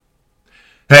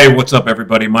Hey, what's up,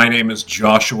 everybody? My name is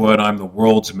Joshua, and I'm the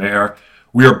world's mayor.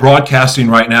 We are broadcasting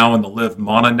right now on the Live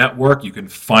Mana Network. You can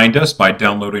find us by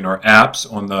downloading our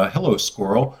apps on the Hello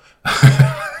Squirrel.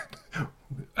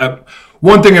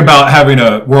 One thing about having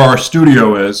where our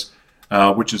studio is,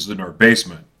 which is in our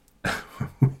basement,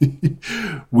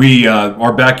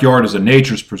 our backyard is a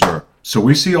nature's preserve. So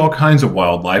we see all kinds of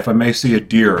wildlife. I may see a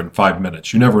deer in 5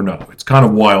 minutes. You never know. It's kind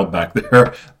of wild back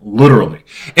there, literally.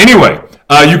 Anyway,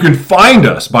 you can find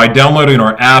us by downloading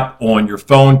our app on your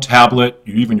phone, tablet,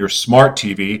 even your smart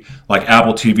TV, like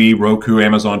Apple TV, Roku,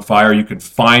 Amazon Fire. You can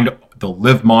find the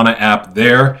Live Mana app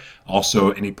there.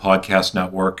 Also, any podcast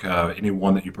network, any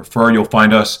one that you prefer, you'll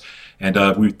find us. And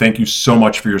we thank you so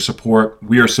much for your support.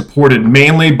 We are supported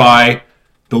mainly by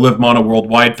the Live Mana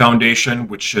Worldwide Foundation,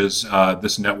 which is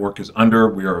this network is under.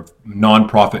 We are a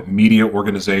nonprofit media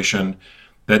organization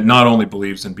that not only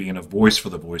believes in being a voice for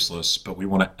the voiceless, but we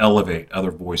want to elevate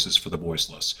other voices for the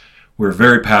voiceless. We're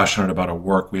very passionate about our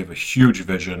work. We have a huge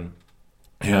vision,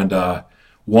 and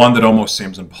one that almost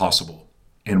seems impossible.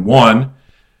 And one,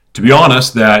 to be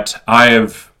honest, that I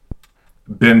have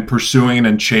been pursuing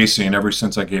and chasing ever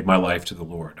since I gave my life to the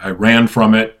Lord. I ran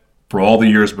from it for all the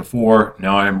years before.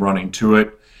 Now I am running to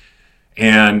it.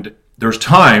 And there's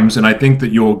times, and I think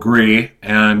that you'll agree,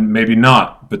 and maybe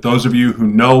not, but those of you who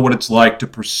know what it's like to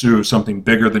pursue something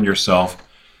bigger than yourself,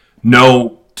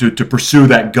 know to pursue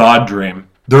that God dream,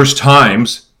 there's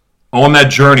times on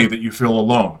that journey that you feel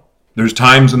alone. There's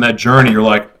times in that journey you're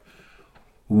like,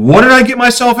 what did I get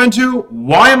myself into?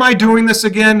 Why am I doing this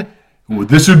again?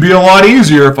 This would be a lot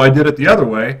easier if I did it the other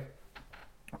way.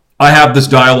 I have this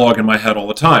dialogue in my head all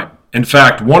the time. In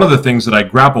fact, one of the things that I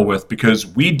grapple with, because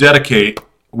we've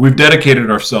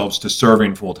dedicated ourselves to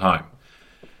serving full time.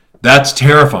 That's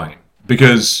terrifying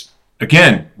because,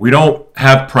 again, we don't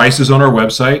have prices on our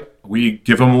website. We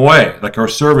give them away, like our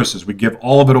services. We give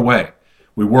all of it away.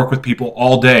 We work with people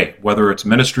all day, whether it's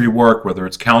ministry work, whether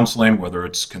it's counseling, whether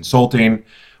it's consulting,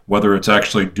 whether it's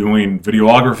actually doing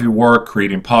videography work,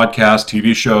 creating podcasts,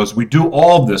 TV shows. We do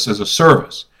all of this as a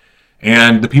service.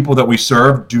 And the people that we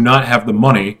serve do not have the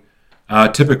money,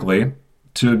 typically,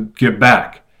 to give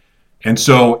back. And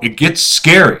so it gets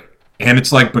scary. And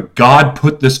it's like, but God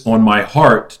put this on my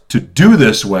heart to do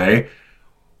this way.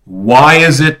 Why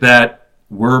is it that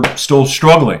we're still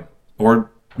struggling?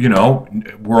 Or,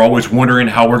 we're always wondering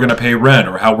how we're going to pay rent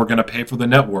or how we're going to pay for the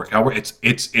network.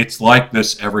 It's like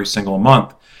this every single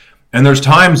month. And there's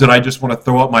times that I just want to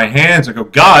throw up my hands and go,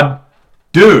 God,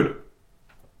 dude,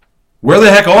 where the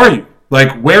heck are you?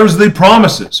 Like, where's the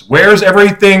promises? Where's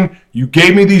everything? You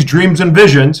gave me these dreams and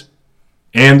visions,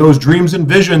 and those dreams and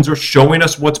visions are showing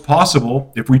us what's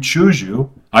possible if we choose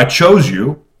you. I chose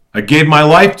you. I gave my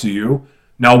life to you.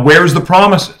 Now, where's the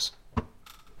promises?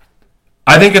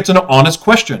 I think it's an honest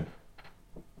question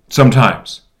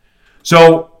sometimes.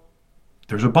 So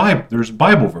there's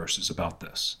Bible verses about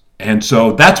this. And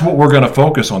so that's what we're going to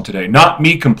focus on today, not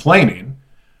me complaining,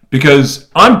 because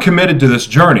I'm committed to this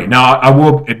journey. Now, I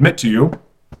will admit to you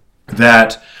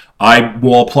that I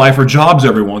will apply for jobs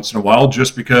every once in a while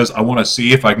just because I want to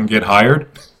see if I can get hired.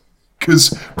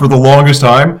 Because for the longest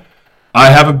time,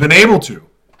 I haven't been able to.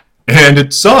 And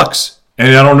it sucks.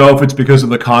 And I don't know if it's because of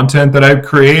the content that I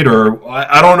create, or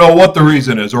I don't know what the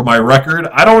reason is, or my record.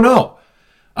 I don't know.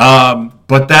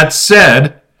 But that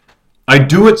said, I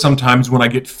do it sometimes when I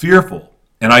get fearful.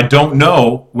 And I don't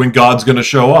know when God's going to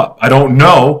show up. I don't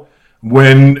know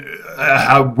when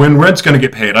rent's going to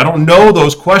get paid. I don't know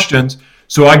those questions.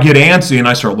 So I get antsy and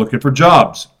I start looking for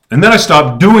jobs. And then I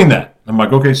stop doing that. I'm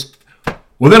like, okay,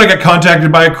 well, then I got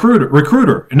contacted by a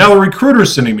recruiter. And now the recruiter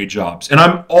is sending me jobs. And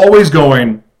I'm always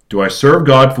going, do I serve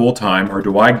God full time, or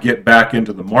do I get back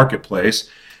into the marketplace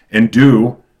and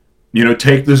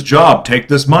take this job, take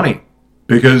this money,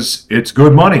 because it's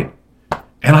good money.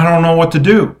 And I don't know what to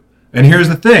do. And here's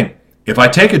the thing. If I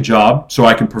take a job so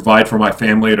I can provide for my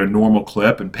family at a normal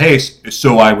clip and pace,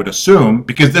 so I would assume,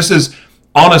 because this is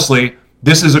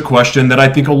a question that I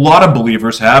think a lot of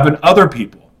believers have, and other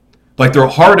people. Like, their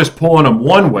heart is pulling them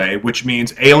one way, which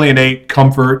means alienate,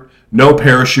 comfort, no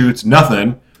parachutes,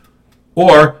 nothing,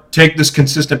 or take this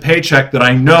consistent paycheck that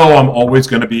I know I'm always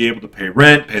going to be able to pay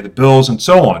rent, pay the bills, and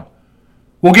so on.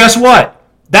 Well, guess what?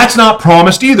 That's not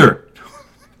promised either.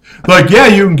 Like, yeah,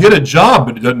 you can get a job,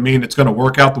 but it doesn't mean it's going to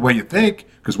work out the way you think.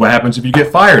 Because what happens if you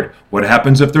get fired? What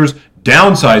happens if there's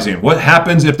downsizing? What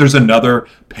happens if there's another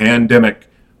pandemic?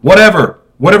 Whatever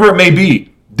it may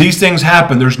be. These things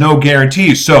happen. There's no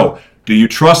guarantees. So, do you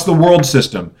trust the world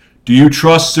system? Do you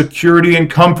trust security and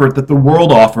comfort that the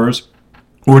world offers?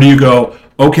 Or do you go,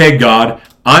 okay, God,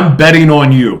 I'm betting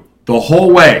on you the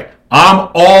whole way. I'm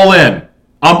all in.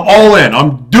 I'm all in.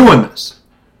 I'm doing this.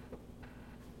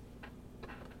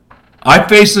 I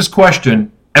face this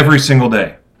question every single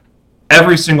day.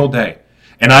 Every single day.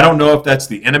 And I don't know if that's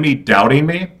the enemy doubting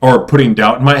me or putting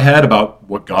doubt in my head about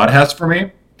what God has for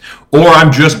me, or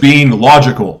I'm just being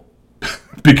logical.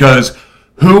 Because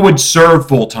who would serve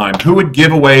full-time? Who would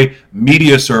give away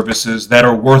media services that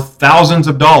are worth thousands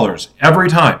of dollars every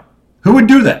time? Who would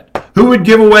do that? Who would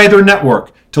give away their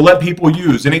network to let people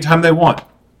use anytime they want?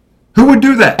 Who would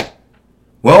do that?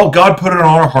 Well, God put it on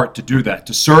our heart to do that,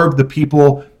 to serve the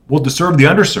people, to serve the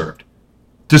underserved,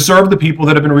 to serve the people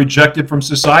that have been rejected from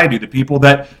society, the people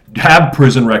that have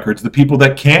prison records, the people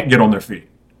that can't get on their feet,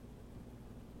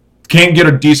 can't get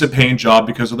a decent paying job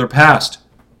because of their past.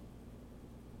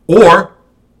 Or,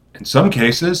 in some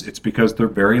cases, it's because they're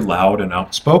very loud and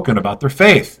outspoken about their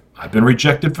faith. I've been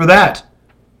rejected for that.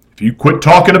 If you quit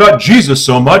talking about Jesus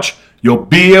so much, you'll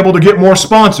be able to get more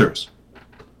sponsors.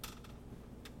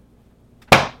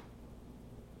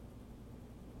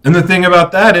 And the thing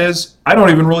about that is, I don't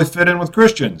even really fit in with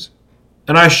Christians.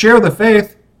 And I share the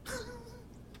faith.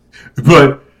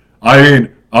 But,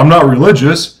 I'm not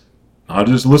religious. I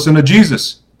just listen to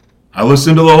Jesus. I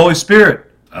listen to the Holy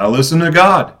Spirit. I listen to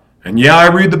God. And yeah, I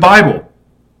read the Bible.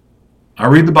 I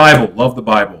read the Bible, love the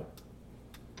Bible.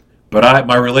 But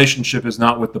my relationship is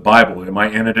not with the Bible. Am I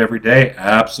in it every day?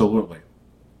 Absolutely.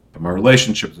 But my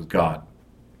relationship is with God.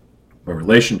 My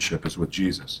relationship is with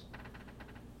Jesus.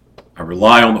 I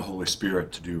rely on the Holy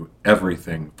Spirit to do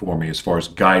everything for me as far as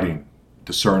guiding,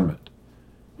 discernment,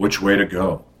 which way to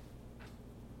go,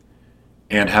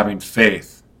 and having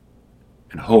faith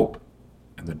and hope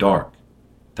in the dark.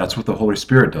 That's what the Holy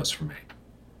Spirit does for me.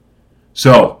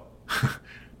 So,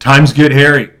 times get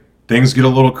hairy. Things get a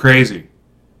little crazy.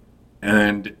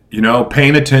 And,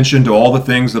 paying attention to all the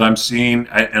things that I'm seeing,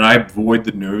 and I avoid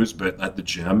the news, but at the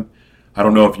gym, I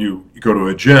don't know if you go to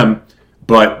a gym,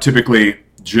 but typically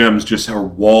gyms just are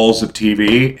walls of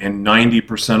TV, and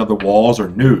 90% of the walls are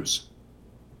news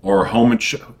or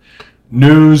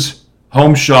news,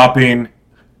 home shopping,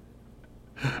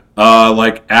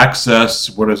 like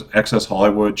Access, Access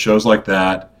Hollywood, shows like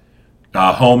that,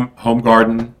 Home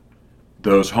Garden,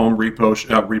 those home the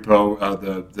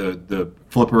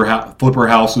flipper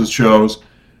houses shows,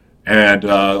 and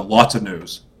lots of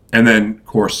news, and then of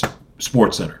course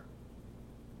Sports Center.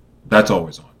 That's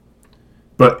always on.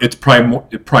 But it's primarily,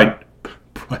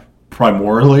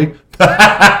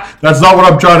 that's not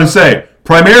what I'm trying to say.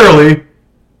 Primarily,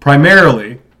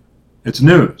 it's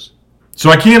news. So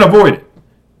I can't avoid it.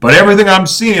 But everything I'm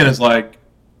seeing is like,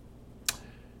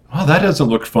 well, that doesn't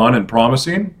look fun and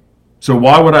promising. So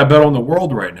why would I bet on the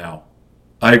world right now?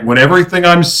 When everything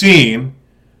I'm seeing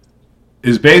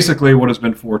is basically what has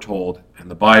been foretold in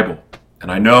the Bible.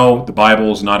 And I know the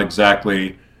Bible is not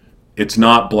exactly, it's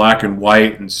not black and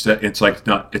white, and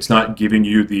it's not giving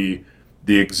you the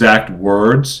exact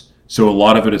words. So a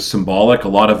lot of it is symbolic. A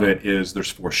lot of it is,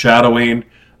 there's foreshadowing.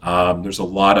 There's a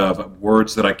lot of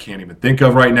words that I can't even think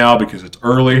of right now because it's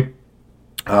early.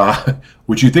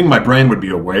 Which you think my brain would be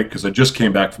awake because I just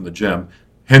came back from the gym,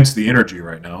 hence the energy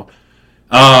right now.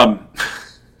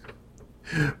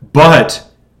 But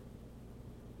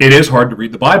it is hard to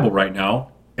read the Bible right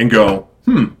now and go,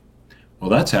 well,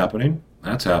 that's happening.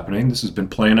 That's happening. This has been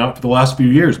playing out for the last few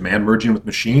years. Man merging with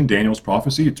machine, Daniel's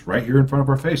prophecy. It's right here in front of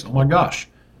our face. Oh my gosh.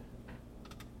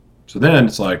 So then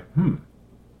it's like,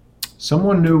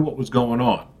 someone knew what was going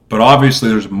on. But obviously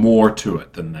there's more to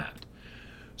it than that.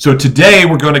 So today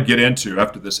we're going to get into,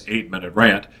 after this 8-minute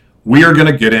rant, we are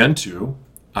going to get into,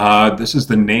 this is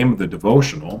the name of the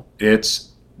devotional. It's,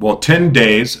 10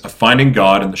 Days of Finding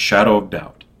God in the Shadow of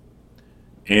Doubt.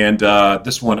 And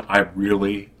this one I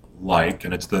really like,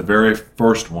 and it's the very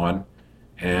first one,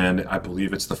 and I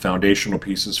believe it's the foundational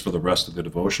pieces for the rest of the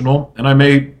devotional. And I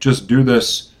may just do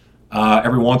this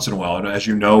every once in a while. And as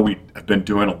you know, we have been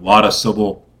doing a lot of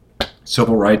civil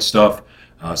rights stuff,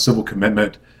 civil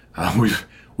commitment.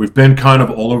 We've been kind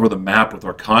of all over the map with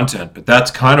our content, but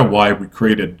that's kind of why we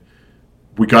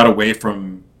got away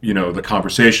from, the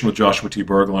conversation with Joshua T.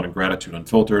 Berglund and Gratitude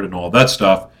Unfiltered and all that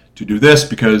stuff to do this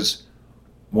because,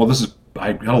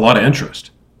 I got a lot of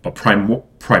interest. But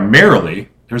primarily,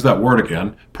 there's that word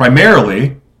again,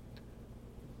 primarily,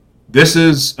 this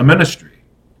is a ministry,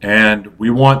 and we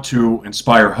want to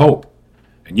inspire hope.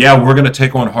 And yeah, we're going to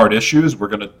take on hard issues. We're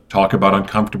going to talk about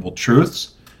uncomfortable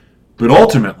truths. But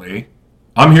ultimately,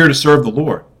 I'm here to serve the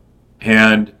Lord.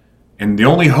 And the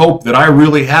only hope that I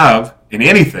really have in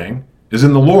anything is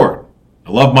in the Lord.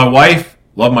 I love my wife,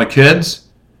 love my kids,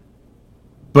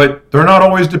 but they're not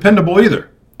always dependable either.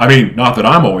 I mean, not that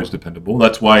I'm always dependable.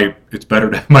 That's why it's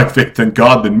better to have my faith in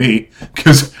God than me,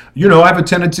 because, I have a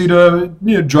tendency to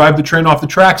drive the train off the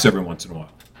tracks every once in a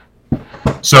while.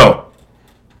 So,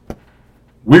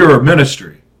 we are a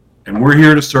ministry, and we're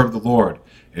here to serve the Lord,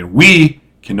 and we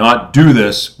cannot do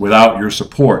this without your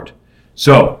support.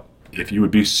 So, if you would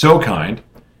be so kind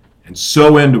and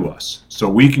sow into us so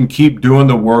we can keep doing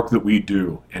the work that we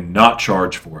do and not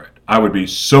charge for it, I would be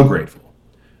so grateful.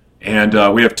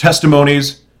 And we have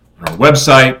testimonies on our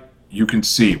website. You can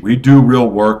see we do real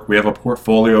work. We have a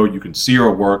portfolio. You can see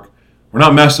our work. We're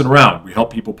not messing around. We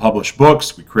help people publish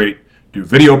books. We do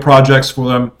video projects for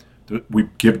them. We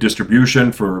give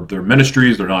distribution for their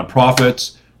ministries, their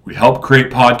nonprofits. We help create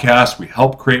podcasts. We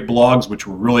help create blogs, which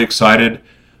we're really excited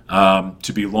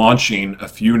to be launching a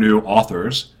few new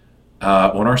authors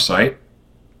on our site,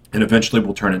 and eventually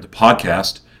we'll turn into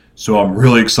podcast. So I'm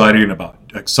really excited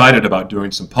about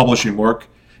doing some publishing work,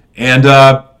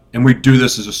 and we do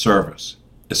this as a service,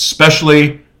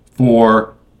 especially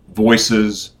for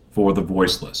voices for the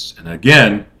voiceless. And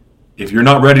again, if you're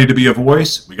not ready to be a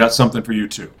voice, we got something for you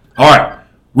too. All right,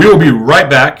 we will be right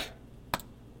back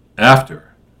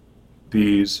after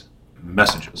these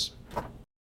messages.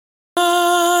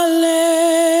 Hallelujah,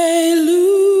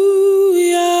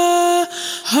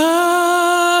 hallelujah,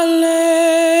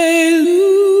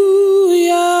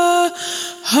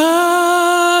 hallelujah.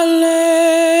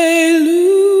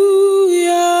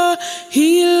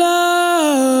 He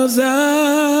loves us.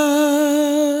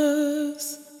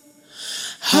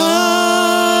 Hallelujah,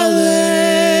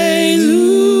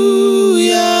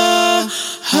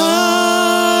 hallelujah,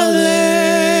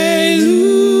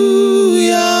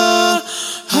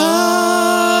 hallelujah.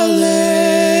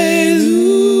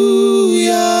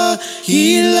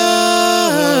 He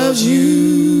loves you.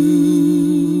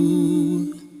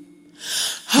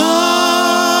 Hallelujah,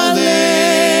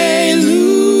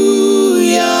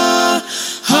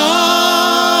 hallelujah,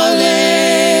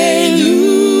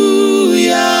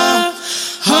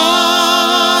 hallelujah.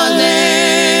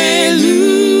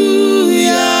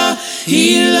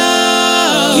 He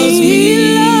loves me.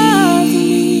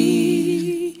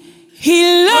 He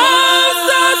loves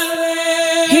us.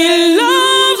 He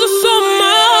loves us so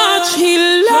much. He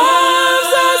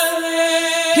loves us.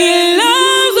 He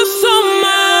loves us so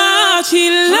much. He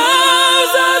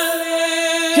loves us.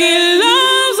 He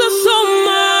loves us so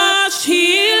much. He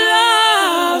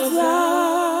loves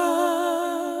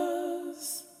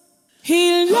us. He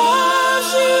loves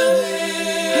you.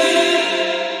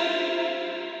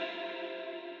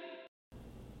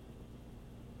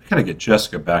 I gotta get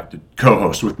Jessica back to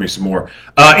co-host with me some more.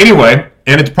 Anyway,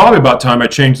 and it's probably about time I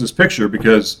change this picture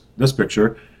because I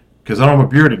don't have a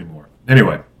beard anymore.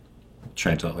 Anyway, I'll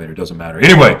change that later. Doesn't matter.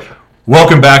 Anyway,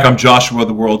 welcome back. I'm Joshua,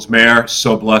 the world's mayor.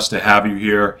 So blessed to have you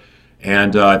here,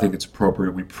 and I think it's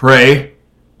appropriate we pray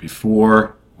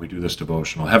before we do this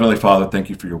devotional. Heavenly Father, thank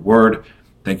you for your word.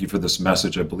 Thank you for this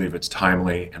message. I believe it's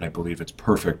timely, and I believe it's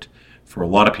perfect for a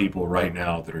lot of people right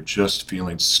now that are just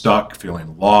feeling stuck,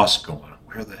 feeling lost, going,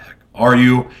 where the heck are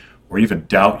you? Or even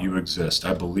doubt you exist.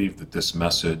 I believe that this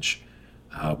message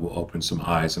will open some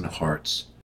eyes and hearts.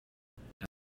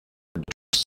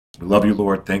 We love you,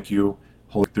 Lord. Thank you,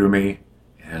 Holy through me.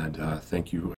 And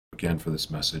thank you again for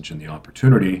this message and the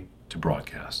opportunity to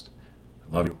broadcast.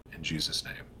 I love you in Jesus'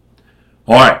 name.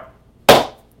 All right.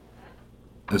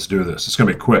 Let's do this. It's going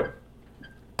to be quick.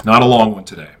 Not a long one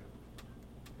today.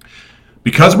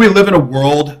 Because we live in a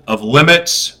world of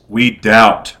limits, we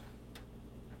doubt.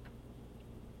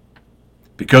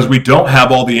 Because we don't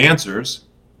have all the answers,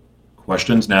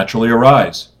 questions naturally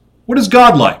arise. What is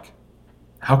God like?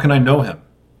 How can I know him?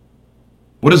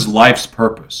 What is life's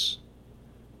purpose?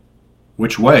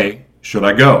 Which way should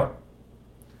I go?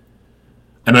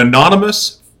 An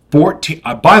anonymous 14...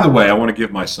 by the way, I want to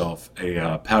give myself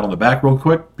a pat on the back real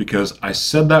quick because I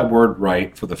said that word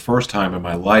right for the first time in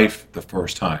my life, the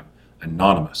first time.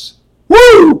 Anonymous.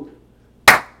 Woo!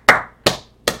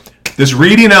 This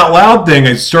reading out loud thing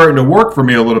is starting to work for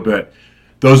me a little bit.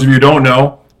 Those of you who don't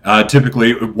know,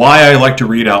 typically why I like to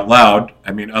read out loud,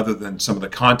 I mean, other than some of the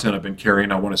content I've been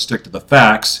carrying, I want to stick to the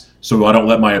facts so I don't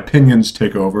let my opinions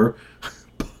take over.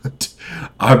 But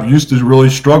I've used to really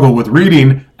struggle with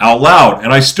reading out loud,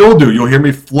 and I still do. You'll hear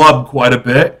me flub quite a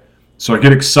bit, so I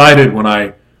get excited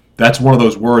when that's one of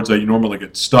those words I normally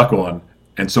get stuck on,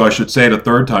 and so I should say it a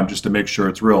third time just to make sure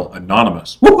it's real.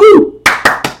 Anonymous. Woohoo!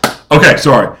 Okay,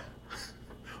 sorry.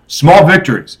 Small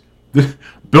victories.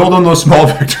 Build on those small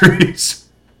victories.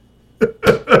 One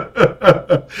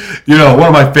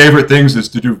of my favorite things is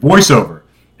to do voiceover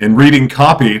and reading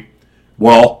copy.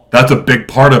 Well, that's a big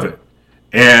part of it.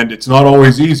 And it's not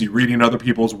always easy reading other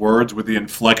people's words with the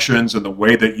inflections and the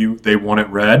way that they want it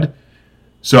read.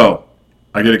 So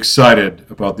I get excited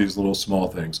about these little small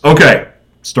things. Okay,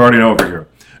 starting over here.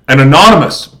 An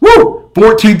anonymous,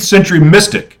 14th century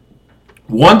mystic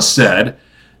once said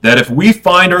that if we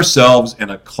find ourselves in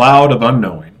a cloud of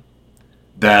unknowing,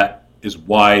 that is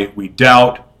why we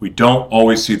doubt, we don't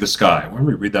always see the sky. Let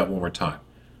me read that one more time.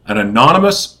 An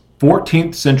anonymous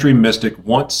 14th century mystic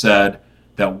once said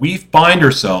that we find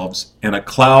ourselves in a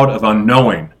cloud of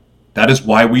unknowing. That is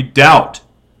why we doubt.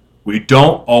 We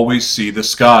don't always see the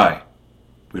sky.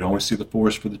 We don't always see the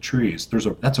forest for the trees.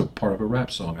 That's a part of a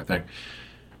rap song, I think.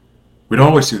 We don't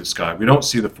always see the sky. We don't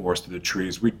see the forest for the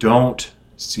trees. We don't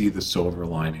see the silver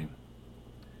lining.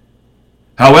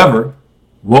 However,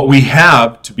 what we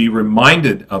have to be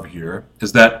reminded of here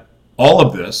is that all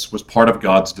of this was part of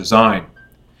God's design.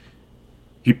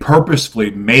 He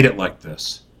purposefully made it like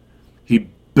this. He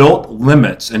built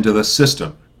limits into the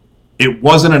system. It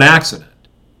wasn't an accident.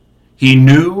 He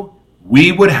knew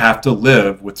we would have to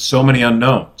live with so many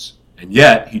unknowns, and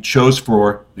yet he chose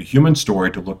for the human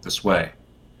story to look this way.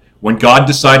 When God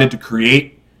decided to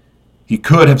create, he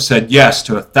could have said yes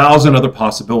to 1,000 other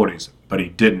possibilities, but he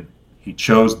didn't. He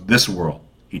chose this world.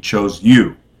 He chose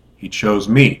you. He chose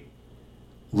me.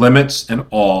 Limits and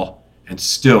all, and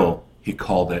still he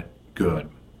called it good.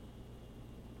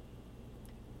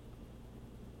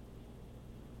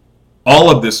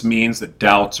 All of this means that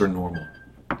doubts are normal.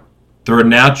 There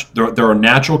are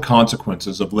natural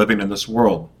consequences of living in this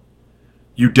world.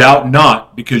 You doubt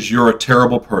not because you're a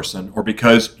terrible person or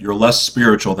because you're less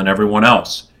spiritual than everyone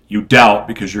else. You doubt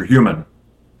because you're human.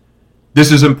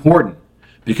 This is important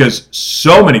because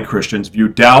so many Christians view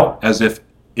doubt as if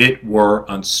it were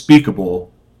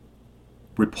unspeakable,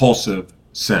 repulsive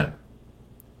sin.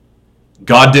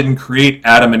 God didn't create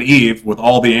Adam and Eve with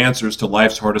all the answers to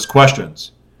life's hardest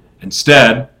questions.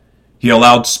 Instead, he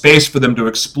allowed space for them to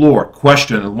explore,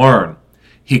 question, and learn.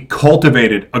 He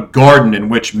cultivated a garden in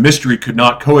which mystery could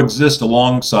not coexist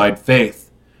alongside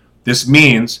faith. This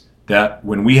means that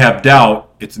when we have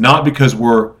doubt, it's not because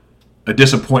we're a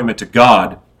disappointment to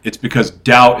God, it's because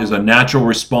doubt is a natural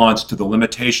response to the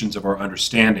limitations of our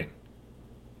understanding.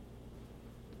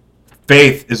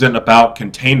 Faith isn't about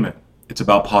containment, it's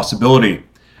about possibility.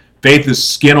 Faith is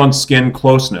skin-on-skin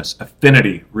closeness,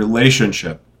 affinity,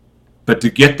 relationship. But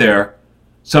to get there,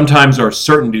 sometimes our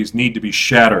certainties need to be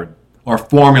shattered, our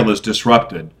formulas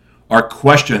disrupted, our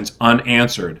questions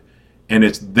unanswered, and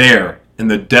it's there in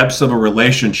the depths of a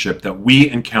relationship that we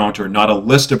encounter not a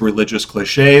list of religious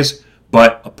cliches,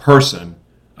 but a person,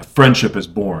 a friendship is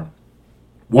born.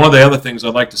 One of the other things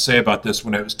I'd like to say about this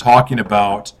when I was talking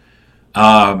about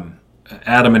Adam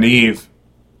and Eve,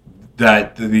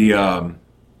 that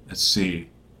let's see.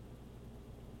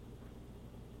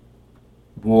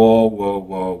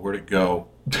 Whoa, where'd it go?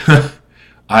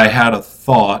 I had a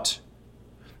thought.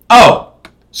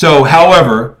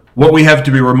 However, what we have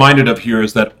to be reminded of here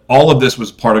is that all of this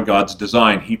was part of God's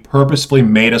design. He purposefully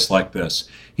made us like this.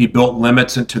 He built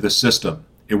limits into the system.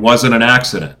 It wasn't an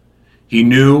accident. He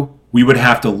knew we would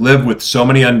have to live with so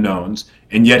many unknowns,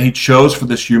 and yet he chose for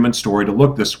this human story to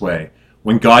look this way.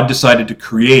 When God decided to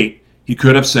create, he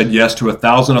could have said yes to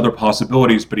 1,000 other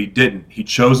possibilities, but he didn't. He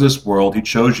chose this world, he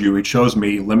chose you, he chose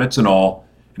me, limits and all,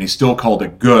 and he still called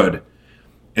it good.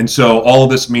 And so all of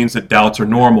this means that doubts are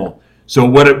normal. So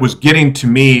what it was getting to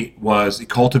me was he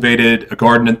cultivated a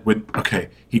garden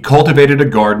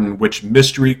which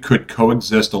mystery could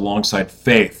coexist alongside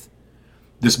faith.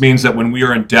 This means that when we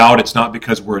are in doubt, it's not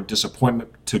because we're a disappointment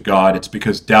to God, it's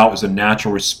because doubt is a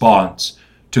natural response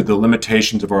to the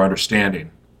limitations of our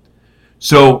understanding.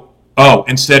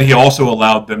 Instead he also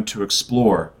allowed them to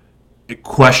explore,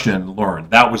 question, learn.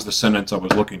 That was the sentence I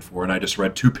was looking for, and I just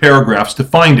read 2 paragraphs to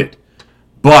find it.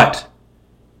 But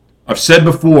I've said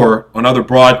before on other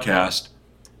broadcasts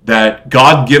that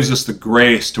God gives us the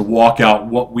grace to walk out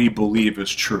what we believe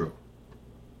is true.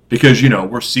 Because,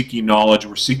 we're seeking knowledge,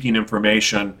 we're seeking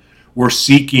information, we're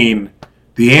seeking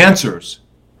the answers.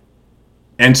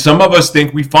 And some of us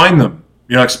think we find them,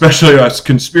 especially us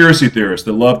conspiracy theorists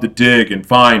that love to dig and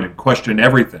find and question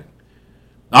everything.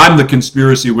 I'm the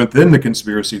conspiracy within the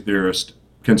conspiracy theorist,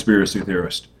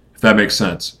 if that makes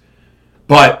sense.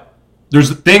 But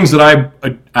there's things that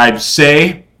I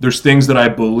say, there's things that I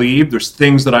believe, there's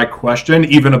things that I question,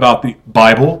 even about the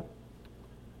Bible,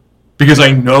 because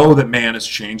I know that man has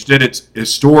changed it. It's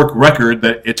historic record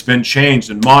that it's been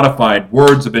changed and modified.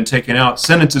 Words have been taken out.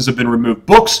 Sentences have been removed.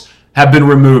 Books have been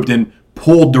removed and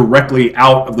pulled directly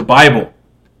out of the Bible.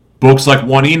 Books like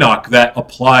 1 Enoch that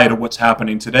apply to what's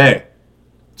happening today.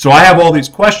 So I have all these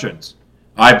questions.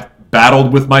 I've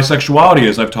battled with my sexuality,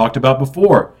 as I've talked about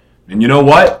before. And you know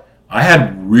what? I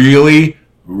had really,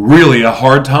 really a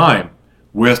hard time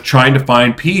with trying to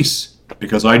find peace,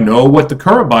 because I know what the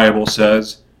current Bible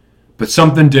says, but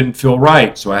something didn't feel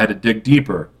right, so I had to dig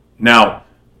deeper. Now,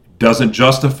 doesn't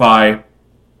justify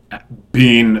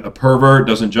being a pervert,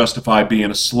 doesn't justify being a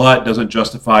slut, doesn't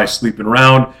justify sleeping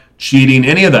around, cheating,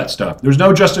 any of that stuff. There's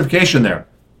no justification there.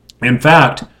 In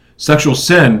fact, sexual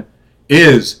sin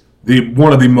is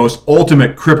one of the most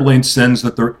ultimate crippling sins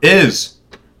that there is.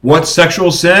 What's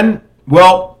sexual sin?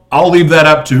 Well, I'll leave that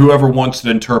up to whoever wants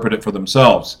to interpret it for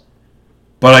themselves.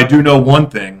 But I do know one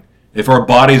thing. If our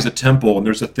body's a temple and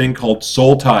there's a thing called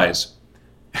soul ties,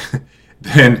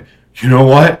 then you know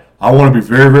what? I want to be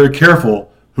very, very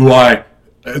careful who I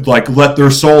let their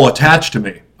soul attach to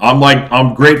me.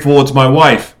 I'm grateful it's my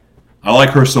wife. I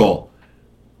like her soul.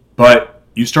 But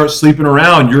you start sleeping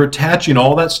around, you're attaching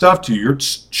all that stuff to you. You're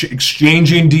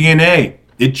exchanging DNA.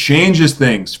 It changes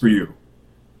things for you.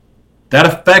 That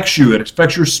affects you. It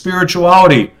affects your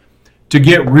spirituality. To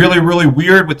get really, really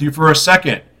weird with you for a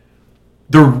second,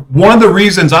 one of the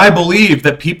reasons I believe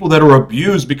that people that are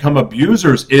abused become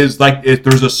abusers is if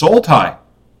there's a soul tie.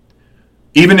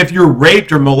 Even if you're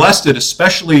raped or molested,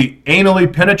 especially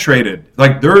anally penetrated,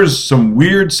 there's some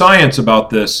weird science about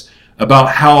this, about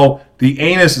how the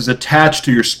anus is attached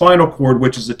to your spinal cord,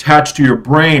 which is attached to your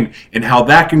brain, and how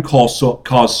that can cause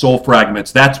soul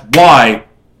fragments. That's why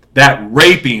that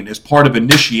raping is part of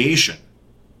initiation.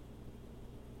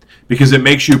 Because it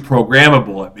makes you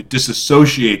programmable, it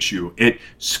disassociates you, it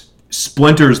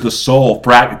splinters the soul,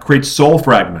 it creates soul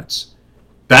fragments.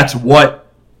 That's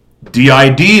what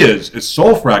DID is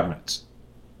soul fragments.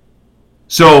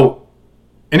 So,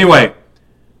 anyway,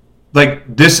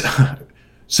 this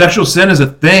sexual sin is a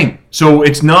thing. So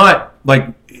it's not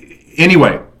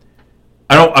anyway.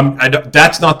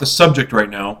 That's not the subject right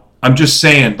now. I'm just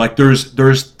saying,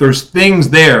 there's things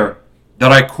there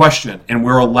that I question, and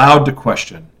we're allowed to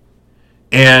question.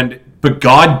 But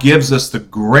God gives us the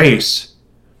grace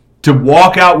to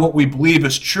walk out what we believe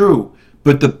is true.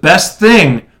 But the best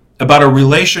thing about a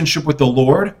relationship with the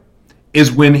Lord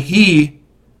is when He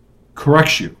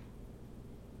corrects you.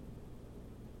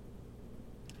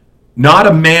 Not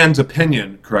a man's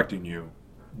opinion correcting you.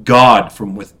 God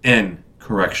from within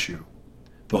corrects you.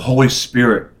 The Holy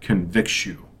Spirit convicts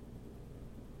you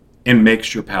and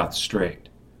makes your path straight.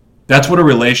 That's what a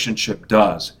relationship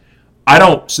does. I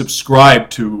don't subscribe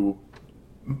to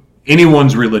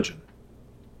anyone's religion.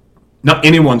 Not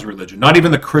anyone's religion, not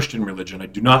even the Christian religion. I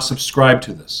do not subscribe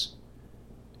to this.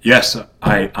 Yes,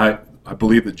 I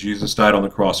believe that Jesus died on the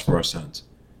cross for our sins.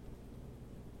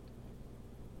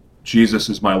 Jesus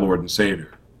is my Lord and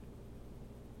Savior.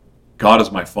 God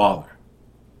is my Father.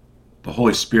 The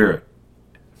Holy Spirit,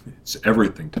 it's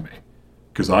everything to me,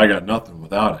 because I got nothing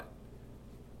without it.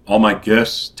 All my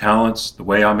gifts, talents, the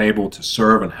way I'm able to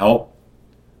serve and help,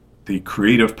 the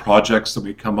creative projects that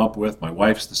we come up with, my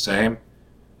wife's the same.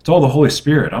 It's all the Holy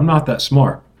Spirit. I'm not that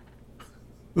smart.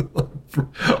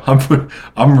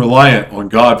 I'm reliant on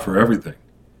God for everything.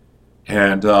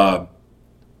 And, but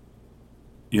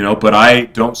I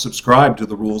don't subscribe to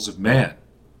the rules of man.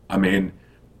 I mean,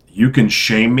 you can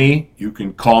shame me. You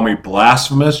can call me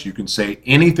blasphemous. You can say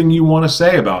anything you want to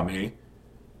say about me.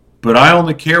 But I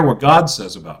only care what God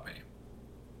says about me.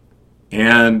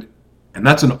 And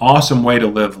that's an awesome way to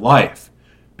live life.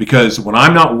 Because when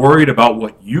I'm not worried about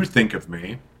what you think of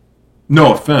me,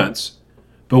 no offense,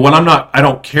 but when I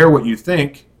don't care what you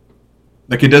think,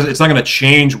 it's not going to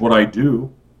change what I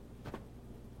do.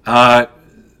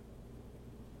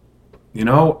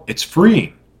 It's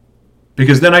freeing.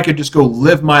 Because then I could just go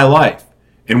live my life.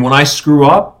 And when I screw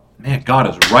up, man, God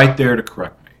is right there to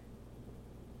correct me.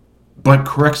 But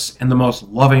corrects in the most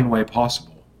loving way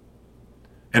possible.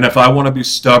 And if I want to be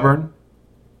stubborn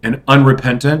and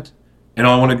unrepentant, and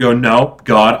I want to go, no,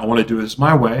 God, I want to do this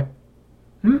my way,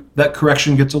 that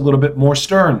correction gets a little bit more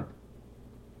stern.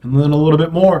 And then a little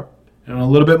bit more. And a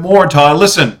little bit more until I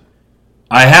listen.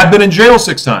 I have been in jail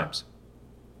 6 times.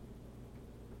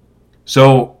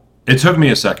 So it took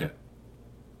me a second.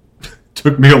 It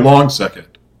took me a long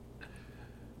second.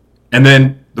 And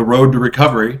then the road to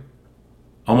recovery,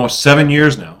 almost 7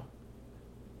 years now.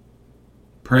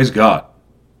 Praise God.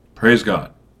 Praise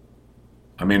God.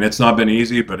 I mean, it's not been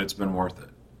easy, but it's been worth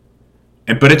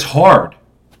it. But it's hard.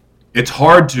 It's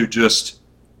hard to just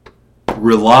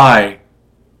rely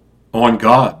on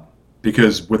God,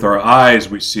 because with our eyes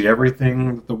we see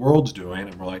everything that the world's doing,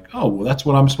 and we're like, oh, well, that's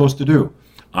what I'm supposed to do.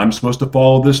 I'm supposed to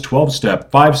follow this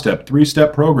 12-step, 5-step,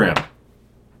 3-step program.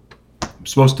 I'm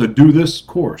supposed to do this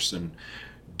course and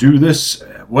do this,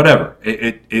 whatever.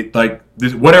 It like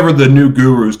this, whatever the new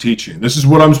guru is teaching. This is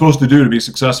what I'm supposed to do to be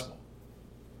successful.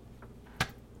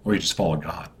 Or you just follow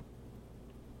God.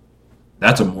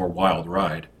 That's a more wild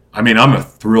ride. I mean, I'm a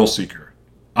thrill seeker.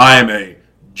 I am a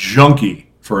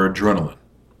junkie for adrenaline.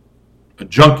 A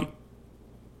junkie.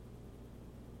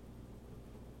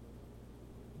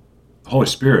 The Holy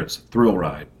Spirit's a thrill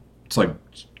ride. It's like,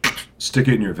 stick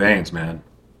it in your veins, man.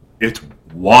 It's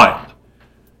wild.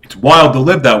 It's wild to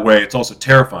live that way. It's also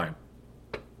terrifying.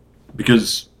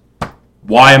 Because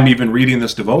why I'm even reading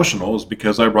this devotional is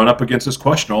because I run up against this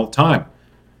question all the time.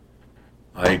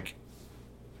 Like,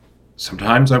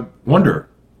 sometimes I wonder,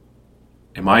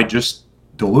 am I just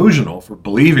delusional for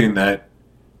believing that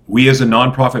we as a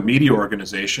nonprofit media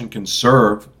organization can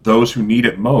serve those who need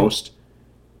it most,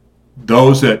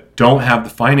 those that don't have the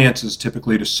finances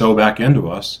typically to sow back into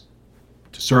us,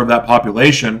 to serve that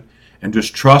population, and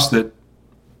just trust that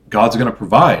God's going to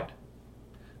provide?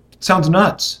 It sounds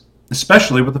nuts,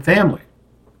 especially with a family.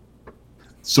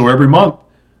 So every month,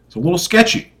 it's a little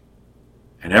sketchy.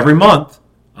 And every month,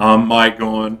 I'm like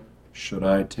going, should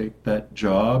I take that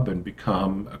job and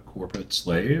become a corporate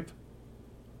slave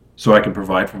so I can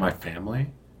provide for my family?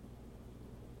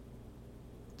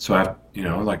 So I have,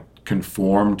 like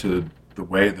conform to the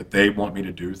way that they want me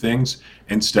to do things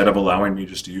instead of allowing me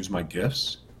just to use my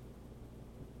gifts?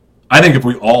 I think if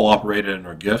we all operated in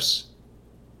our gifts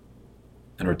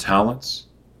and our talents,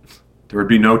 there would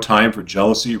be no time for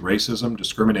jealousy, racism,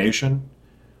 discrimination.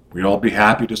 We'd all be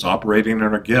happy just operating in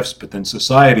our gifts, but then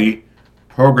society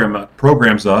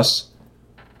programs us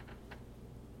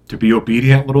to be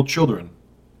obedient little children.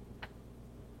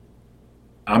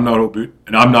 I'm not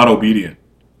obedient.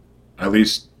 At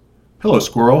least, hello,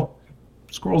 squirrel.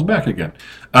 Squirrel's back again.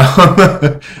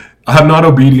 I'm not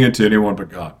obedient to anyone but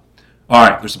God. All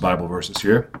right, there's some Bible verses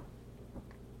here.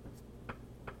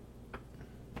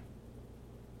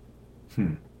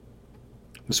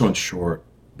 This one's short,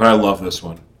 but I love this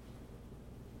one.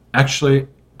 Actually,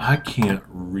 I can't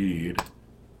read.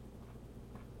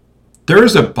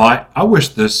 There's I wish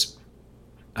this,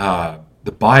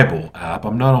 the Bible app,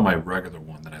 I'm not on my regular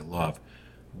one that I love.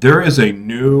 There is a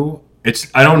new,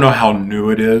 I don't know how new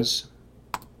it is,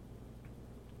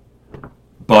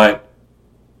 but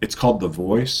it's called The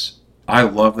Voice. I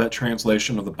love that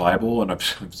translation of the Bible, and I've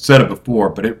said it before,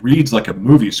 but it reads like a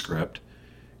movie script,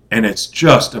 and it's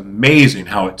just amazing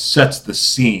how it sets the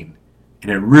scene,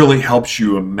 and it really helps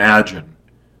you imagine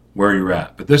where you're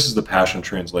at. But this is the Passion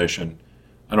Translation.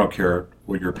 I don't care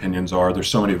what your opinions are. There's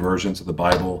so many versions of the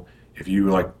Bible. If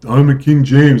you I'm a King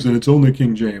James and it's only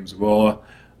King James, well,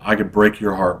 I could break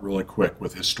your heart really quick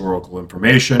with historical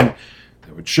information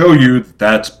that would show you that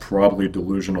that's probably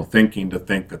delusional thinking to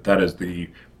think that that is the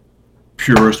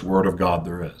purest word of God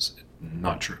there is.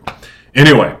 Not true.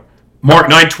 Anyway, Mark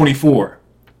 9:24.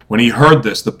 When he heard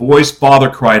this, the boy's father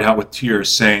cried out with tears,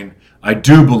 saying, I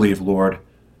do believe, Lord.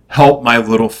 Help my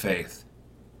little faith.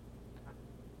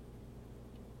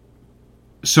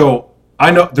 So I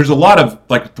know there's a lot of,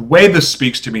 the way this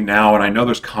speaks to me now, and I know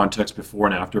there's context before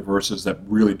and after verses that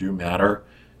really do matter,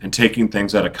 and taking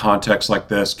things out of context like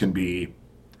this can be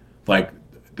like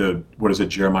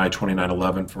Jeremiah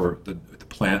 29:11 for the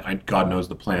plan. God knows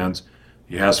the plans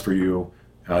he has for you,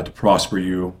 to prosper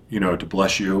you, to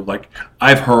bless you.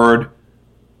 I've heard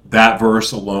that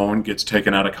verse alone gets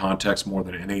taken out of context more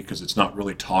than any, because it's not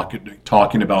really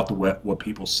talking about what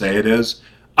people say it is.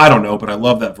 I don't know, but I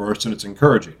love that verse and it's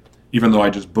encouraging, even though I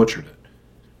just butchered it.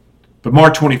 But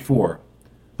Mark 24,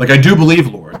 I do believe,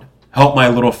 Lord, help my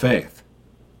little faith.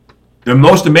 The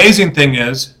most amazing thing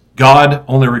is God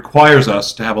only requires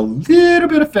us to have a little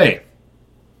bit of faith.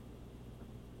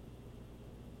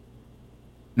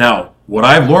 Now, what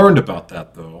I've learned about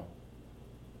that, though,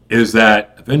 is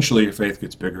that eventually your faith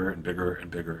gets bigger and bigger and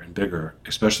bigger and bigger,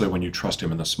 especially when you trust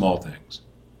him in the small things.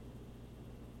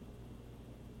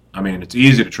 I mean, it's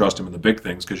easy to trust him in the big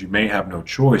things because you may have no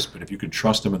choice, but if you could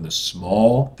trust him in the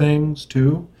small things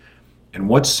too, and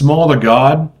what's small to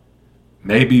God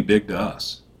may be big to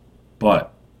us,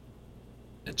 but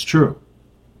it's true.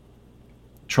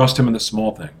 Trust him in the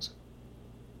small things.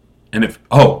 And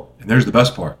and there's the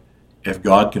best part. If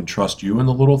God can trust you in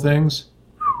the little things,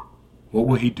 what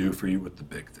will he do for you with the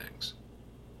big things?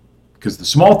 Because the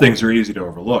small things are easy to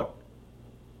overlook.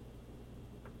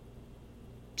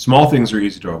 Small things are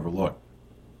easy to overlook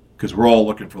because we're all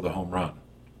looking for the home run,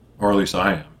 or at least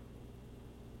I am.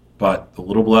 But the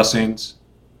little blessings,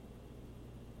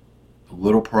 the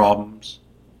little problems,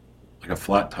 like a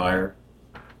flat tire,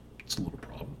 it's a little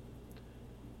problem.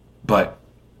 But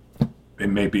it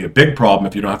may be a big problem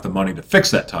if you don't have the money to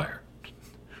fix that tire.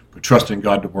 But trusting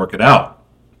God to work it out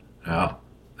Now,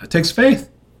 that takes faith.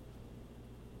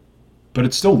 But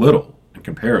it's still little in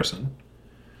comparison.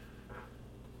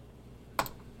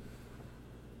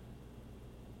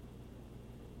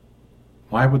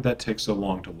 Why would that take so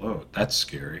long to load? That's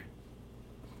scary.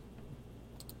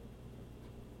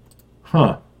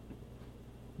 Huh.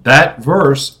 That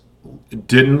verse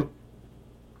didn't...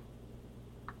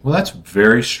 Well, that's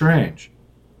very strange.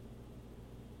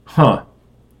 Huh.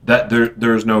 That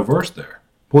there's no verse there.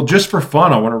 Well, just for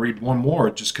fun, I want to read one more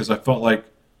just because I felt like...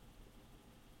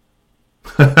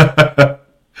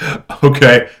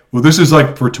 Okay, well, this is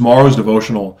like for tomorrow's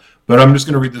devotional, but I'm just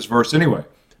going to read this verse anyway.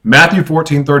 Matthew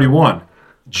 14:31.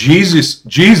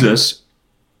 Jesus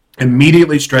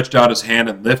immediately stretched out his hand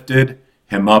and lifted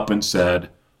him up and said,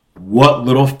 "What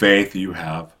little faith you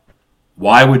have.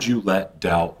 Why would you let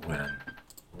doubt win?"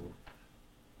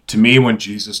 To me, when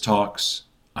Jesus talks,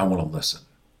 I want to listen.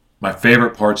 My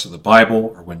favorite parts of the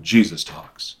Bible are when Jesus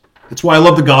talks. That's why I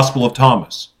love the Gospel of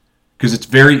Thomas, because it's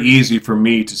very easy for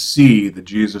me to see that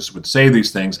Jesus would say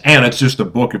these things, and it's just a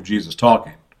book of Jesus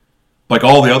talking. Like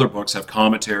all the other books have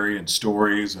commentary and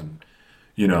stories and,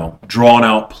 drawn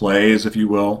out plays, if you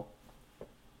will.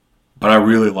 But I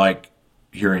really like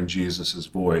hearing Jesus'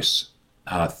 voice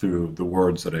through the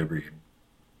words that I read,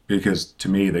 because to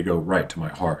me they go right to my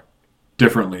heart,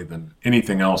 differently than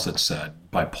anything else that's said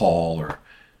by Paul.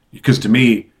 Because to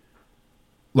me,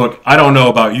 look, I don't know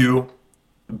about you,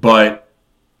 but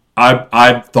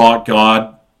I've thought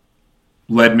God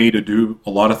led me to do a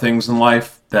lot of things in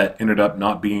life that ended up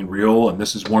not being real, and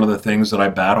this is one of the things that I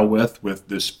battle with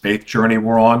this faith journey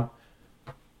we're on,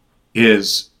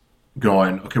 is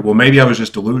going, okay, well, maybe I was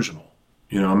just delusional.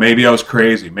 Maybe I was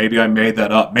crazy. Maybe I made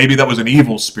that up. Maybe that was an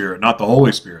evil spirit, not the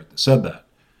Holy Spirit that said that.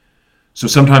 So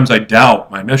sometimes I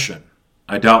doubt my mission.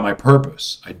 I doubt my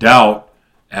purpose. I doubt,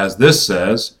 as this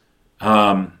says,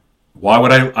 why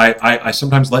would I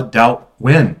sometimes let doubt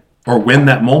win or win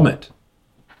that moment?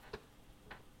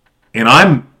 And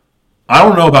I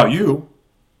don't know about you,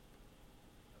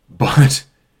 but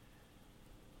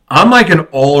I'm like an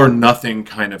all or nothing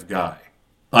kind of guy.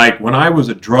 Like when I was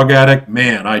a drug addict,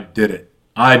 man, I did it.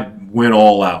 I went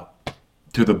all out.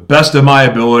 To the best of my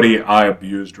ability, I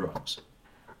abused drugs.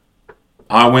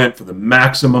 I went for the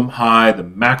maximum high, the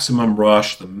maximum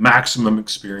rush, the maximum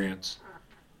experience.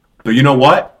 But you know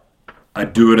what? I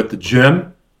do it at the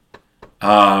gym.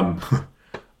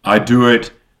 I do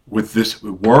it with this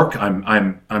work.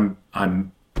 I'm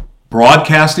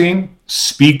broadcasting,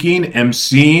 speaking,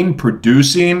 emceeing,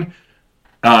 producing,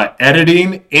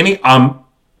 editing. I'm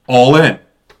all in.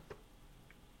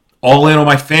 All in on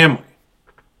my family.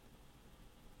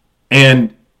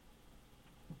 And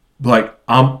like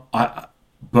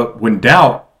but when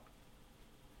doubt,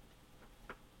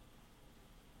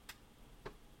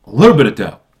 a little bit of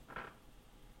doubt,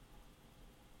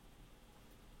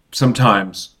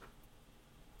 sometimes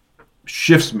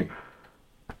shifts me.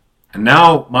 And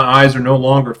now my eyes are no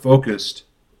longer focused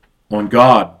on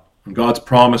God, on God's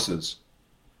promises,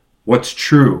 what's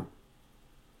true.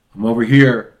 I'm over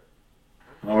here,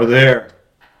 I'm over there.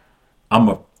 I'm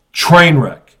a train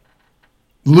wreck.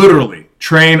 Literally,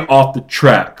 train off the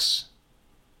tracks.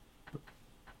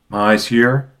 My eyes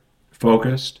here,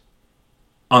 focused,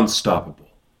 unstoppable.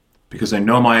 Because I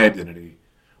know my identity,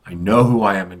 I know who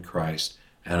I am in Christ,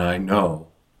 and I know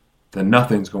that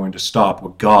nothing's going to stop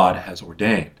what God has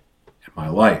ordained in my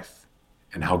life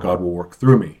and how God will work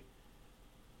through me.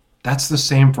 That's the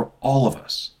same for all of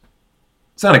us.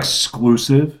 It's not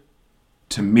exclusive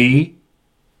to me.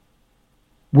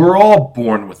 We're all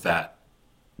born with that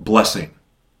blessing,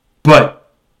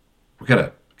 but we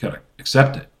gotta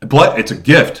accept it. It's a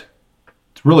gift.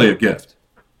 It's really a gift.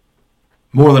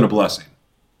 More than a blessing.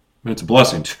 I mean, it's a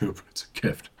blessing too, but it's a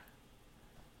gift.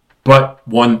 But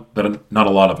one that not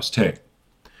a lot of us take.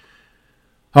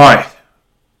 All right.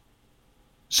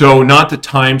 So not to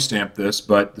timestamp this,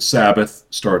 but the Sabbath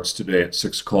starts today at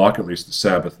 6 o'clock, at least the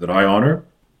Sabbath that I honor.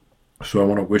 So I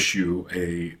want to wish you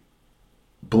a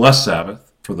blessed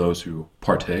Sabbath for those who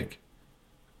partake.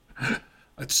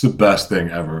 It's the best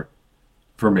thing ever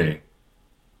for me.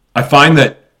 I find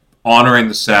that honoring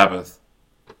the Sabbath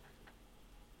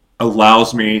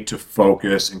allows me to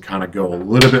focus and kind of go a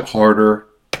little bit harder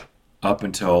up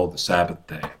until the Sabbath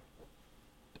day.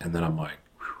 And then I'm like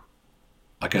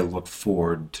I look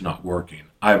forward to not working.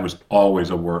 I was always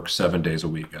a work 7 days a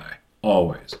week guy.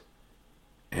 Always.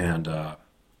 And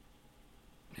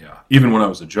even when I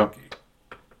was a junkie.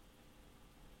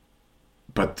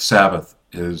 But the Sabbath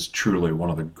is truly one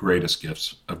of the greatest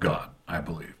gifts of God, I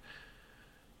believe.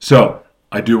 So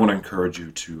I do want to encourage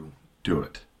you to do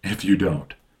it if you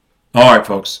don't. All right,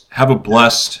 folks, have a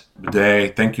blessed today.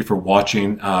 Thank you for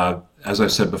watching. As I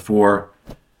said before,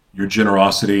 your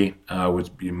generosity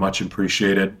would be much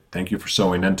appreciated. Thank you for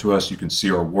sewing into us. You can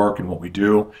see our work and what we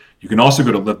do. You can also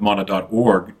go to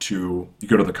livemana.org you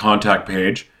go to the contact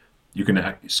page. You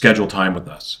can schedule time with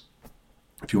us.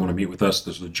 If you want to meet with us,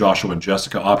 there's the Joshua and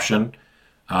Jessica option.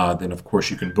 Then, of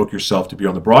course, you can book yourself to be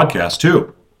on the broadcast,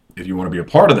 too, if you want to be a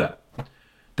part of that.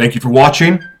 Thank you for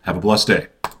watching. Have a blessed day.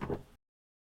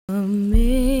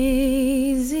 Amazing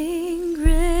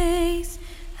grace,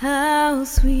 how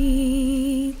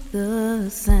sweet the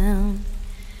sound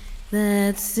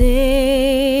that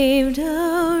saved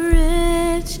a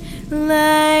wretch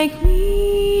like me.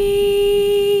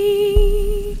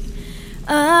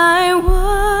 I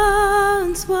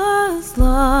once was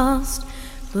lost,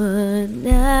 but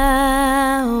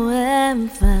now am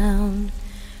found,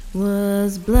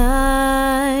 was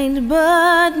blind,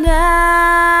 but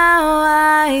now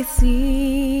I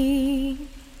see.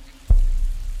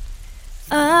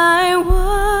 I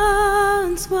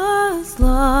once was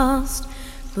lost,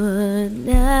 but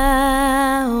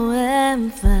now am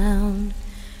found,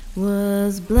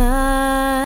 was blind.